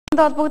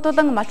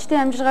Холбогдуулан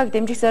малчтын амжиргааг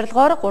дэмжих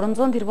зорилгоор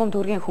 300 тэрбум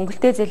төгрөгийн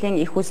хөнгөлтэй зээлийн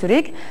их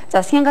усүрийг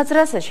засгийн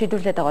газраас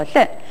шийдвэрлээд байгаа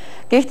лээ.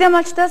 Гэхдээ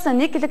малчтаас 1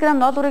 кг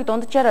ноолуурыг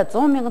дунджаар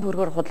 100 мянган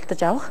төгрөгөөр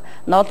худалдаж авах,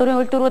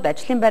 ноолуурын үйлдвэрүүд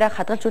ажлын байраа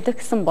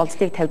хадгалжуулах гэсэн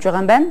болцлыг тавьж байгаа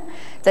юм байна.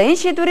 За энэ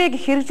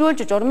шийдвэрийг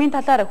хэрэгжүүлж журмын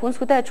талаар хүнс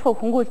хөдөө аж ахуй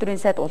хөнгөн үйлдвэрийн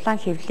сайд Улаан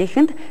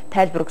хэвлэлийнхэнд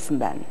тайлбар өгсөн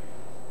байна.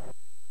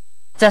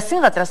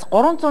 Засгийн газраас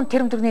 300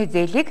 тэрбум төгрөгийн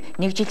зээлийг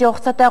 1 жилийн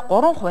хугацаатай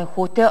 3%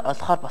 хүүтэй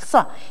олгохоор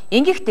болсон.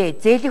 Ингэхдээ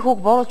зээлийн хүүг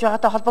бууруулж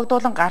байгаатай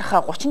холбогдуулан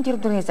гарах 30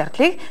 тэрбум төгрөгийн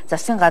зардлыг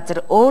засгийн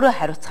газар өөрөө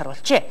хариуцахаар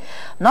болжээ.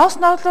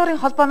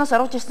 Ноолуурын холбооноос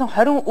оруулж ирсэн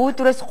 20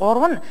 үйлдвэрээс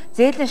 3 нь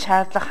зээлийн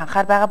шаардлага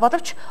ханхаар байгаа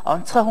боловч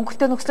онцгой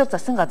хөнгөлтэй нөхцөлөөр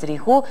засгийн газрын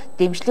их хүү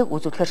дэмжлэг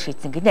үзүүлэхээр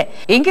шийдсэн гинэ.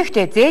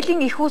 Ингэхдээ зээлийн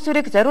их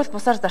усүрийг зориулт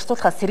бусаар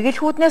зарцуулахаас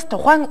сэргийлэхүүднээс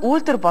тухайн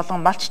үйлдвэр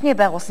болон малчны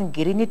байгуулсан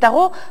гэрээний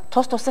дагуу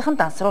тус тусынхан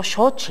данс руу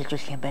шууд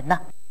шилжүүлэх юм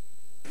байна.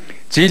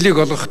 Зээлийг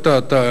олгохдоо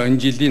одоо энэ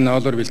жилийн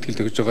ноолуур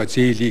бэлтгэл өгж байгаа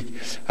зээлийг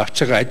авч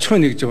байгаа аж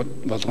ахуйн нэгж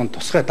болгон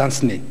тусгай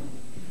дансны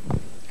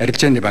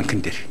арилжааны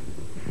банкн дээр.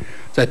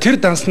 За тэр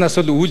данснаас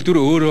бол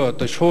үйлдвэр өөрөө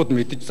одоо шууд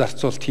мэдж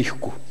зарцуулалт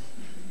хийхгүй.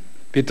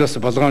 Бид бас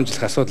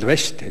болгоомжлох асуудал байна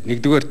шүү дээ.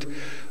 Нэгдүгээрт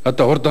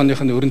одоо урд оных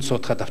нь өрөнд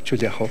суудахад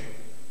авчвал яах вэ?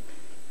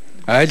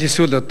 Айл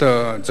эсвэл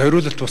одоо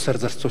зориулалт бусаар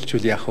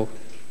зарцуулчвал яах вэ?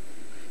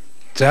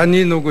 За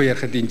нүгөө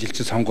ярихад энэ жил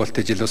чи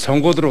сонгуультай жил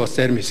сонгуул руу бас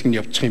зарим хэсэг нь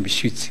явчих юм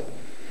биш үү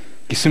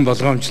гэсэн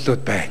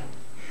болгоомжлууд байна.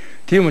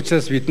 Тийм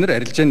учраас бид нар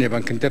арилжааны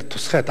банкн дээр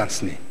тусгай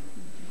дансны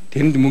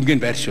тэрэнд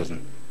мөнгөний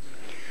байршуулна.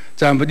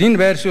 За энэ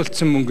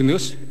байршуулсан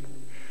мөнгнөөс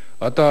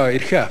одоо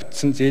эрхээ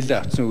автсан, зээлээ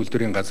автсан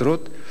үйлдвэрийн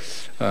газрууд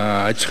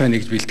аж ахуйн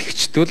нэгж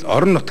бэлтгэгчдүүл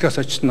орон нутгаас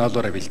очиж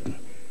ноолуураа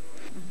бэлдэнэ.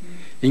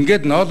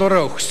 Ингээд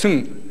ноолуураа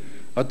өгсөн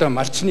одоо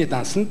малчны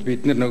дансанд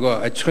бид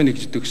нөгөө аж ахуйн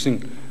нэгжид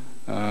өгсөн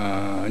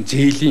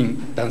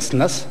зээлийн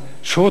данснаас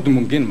шууд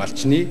мөнгөний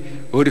малчны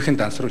өөрийнх нь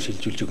данс руу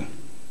шилжүүлж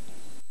өгнө.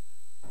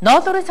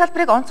 Ноолуурын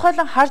салбарыг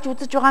онцгойлон харж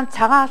үзэж байгаа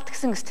цагаан алт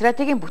гэсэн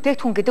стратегийн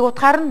бүтээгдэхүүн гэдэг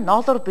утгаар нь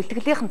ноолуур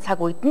бэлтгэлийнхэн цаг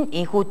үед нь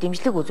энэхүү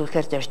дэмжлэг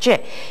үзүүлэхээр зоржээ.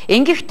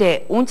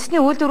 Ингэхдээ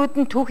үндэсний үйлдвэрүүд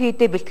нь түүхий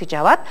эдээ бэлтгэж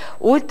аваад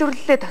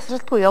үйлдвэрлэлээ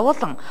тасралтгүй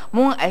явуулан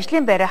мөн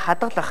ажлын байраа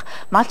хадгалах,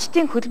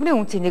 малчтын хөдөлмөрийн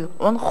үн цэнийг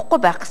унгахгүй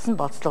байх гэсэн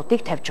болцлуудыг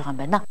тавьж байгаа юм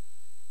байна.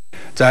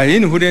 За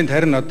энэ хүрээнд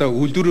харин одоо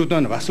үйлдвэрүүд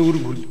нь бас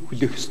үүрэг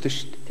хүлээх ёстой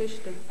шүү дээ. Тийм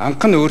шүү дээ. Анх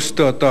нь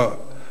өөрсдөө одоо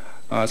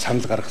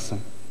санал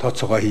гаргасан,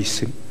 тооцоогоо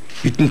хийсэн,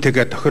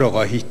 бидэнтэйгээ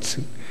тохироогоо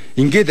хийцсэн.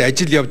 Ингээд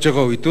ажил явж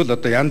байгаа үед бол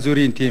одоо янз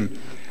бүрийн тийм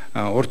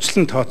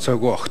урьдчилан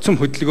тооцоогүй огцом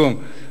хөдөлгөөн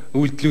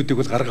үйлдэлүүдийг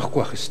бол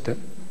гаргахгүй байх ёстой.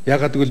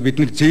 Ягаад гэвэл бид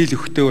нар зээл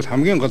өгөхдөө бол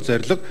хамгийн гол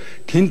зорилго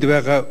тэнд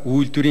байгаа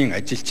үйлдвэрийн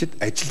ажилчид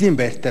ажлын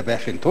байртай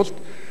байхын тулд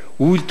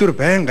үйлдвэр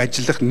байнга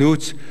ажиллах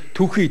нөөц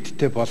түүхий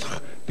эдтэй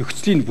болох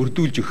нөхцөлийг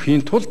бүрдүүлж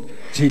өгөхийн тулд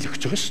зээл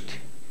өгч байгаа шүү дээ.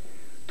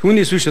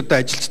 Түүнээс биш одоо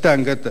ажилчдаа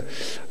ингээд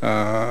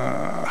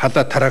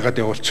халаа тараагаад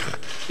явуулчих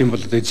юм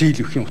бол одоо зээл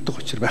өгөхийн утга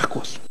учир байхгүй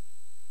бол.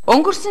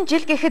 Өнгөрсөн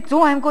жил гэхэд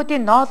 100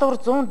 аймагуудын ноолуур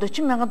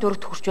 140 мянган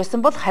төгрөгт хүрч байсан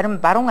бол харин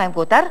баруун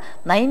аймагуудаар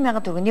 80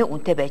 мянган төгрөгийн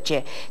үнэтэй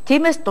байжээ.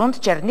 Тиймээс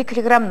дунджаар 1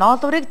 кг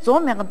ноолуурыг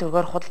 100 мянган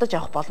төгрөгөөр худалдаж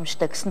авах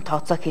боломжтой гэсэн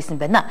тооцоо хийсэн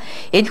байна.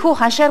 Энэхүү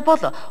ханшаар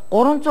бол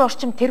 300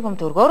 орчим тэрбум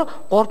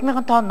төгрөгөөр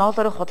 3000 тонн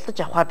ноолуурыг худалдаж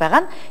авахаар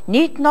байгаа нь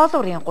нийт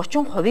ноолуурын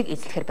 30%-ийг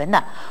эзлэхээр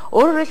байна.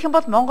 Өөрөөр хэлэх юм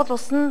бол Монгол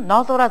улс нь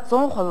ноолуураа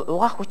 100%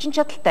 угаах хүчин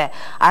чадалтай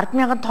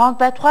 10,000 тонн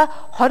байтугай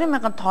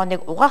 20,000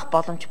 тонныг угаах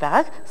боломж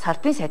байгааг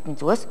салбарын сайдын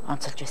зүгээс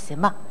онцолж байсан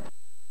юм а.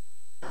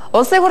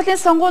 Улсын хурлын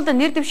сонгуульд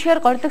нэр дэвшгээр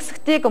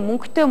горилгосгтыг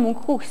мөнгөтэй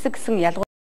мөнгөгүй хэсэг гэсэн ялгуур